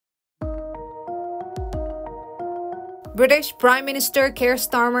British Prime Minister Keir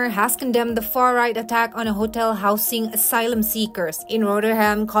Starmer has condemned the far-right attack on a hotel housing asylum seekers in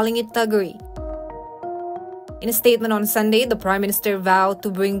Rotherham, calling it thuggery. In a statement on Sunday, the Prime Minister vowed to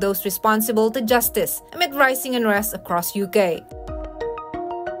bring those responsible to justice amid rising unrest across UK.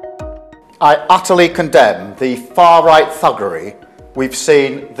 I utterly condemn the far-right thuggery we've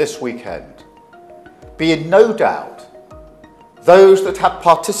seen this weekend. Be in no doubt, those that have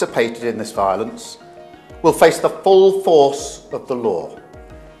participated in this violence will face the full force of the law.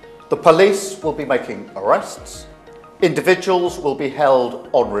 The police will be making arrests, individuals will be held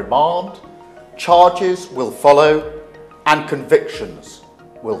on remand, charges will follow, and convictions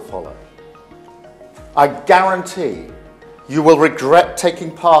will follow. I guarantee you will regret taking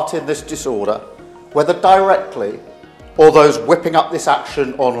part in this disorder, whether directly or those whipping up this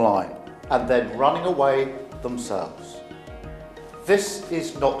action online and then running away themselves. This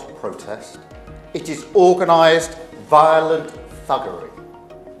is not protest. It is organised, violent thuggery,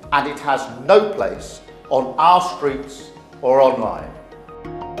 and it has no place on our streets or online.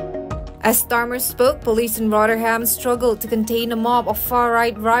 As Starmer spoke, police in Rotherham struggled to contain a mob of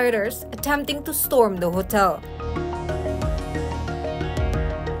far-right rioters attempting to storm the hotel.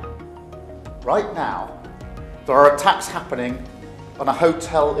 Right now, there are attacks happening on a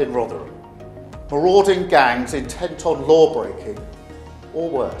hotel in Rotherham. Marauding gangs intent on law-breaking, or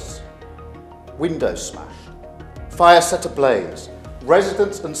worse. Windows smashed, fire set ablaze,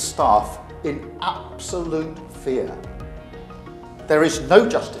 residents and staff in absolute fear. There is no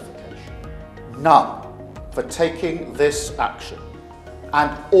justification, none, for taking this action,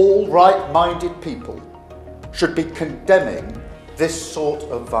 and all right-minded people should be condemning this sort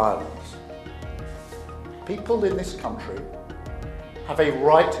of violence. People in this country have a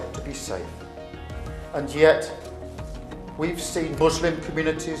right to be safe, and yet we've seen Muslim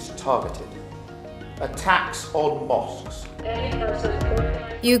communities targeted. Attacks on mosques.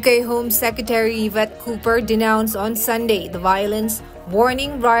 UK Home Secretary Yvette Cooper denounced on Sunday the violence,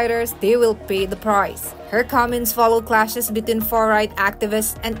 warning rioters they will pay the price. Her comments follow clashes between far-right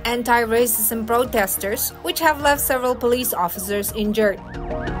activists and anti-racism protesters, which have left several police officers injured.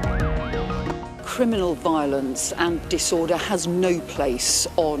 Criminal violence and disorder has no place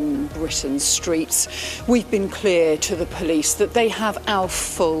on Britain's streets. We've been clear to the police that they have our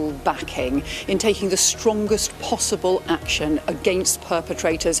full backing in taking the strongest possible action against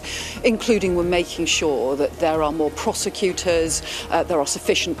perpetrators, including we're making sure that there are more prosecutors, there are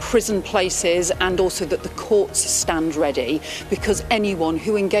sufficient prison places, and also that the courts stand ready, because anyone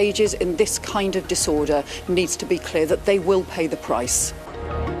who engages in this kind of disorder needs to be clear that they will pay the price.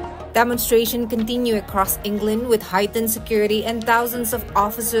 Demonstrations continue across England with heightened security and thousands of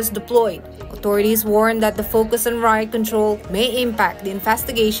officers deployed. Authorities warn that the focus on riot control may impact the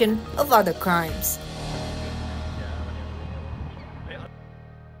investigation of other crimes.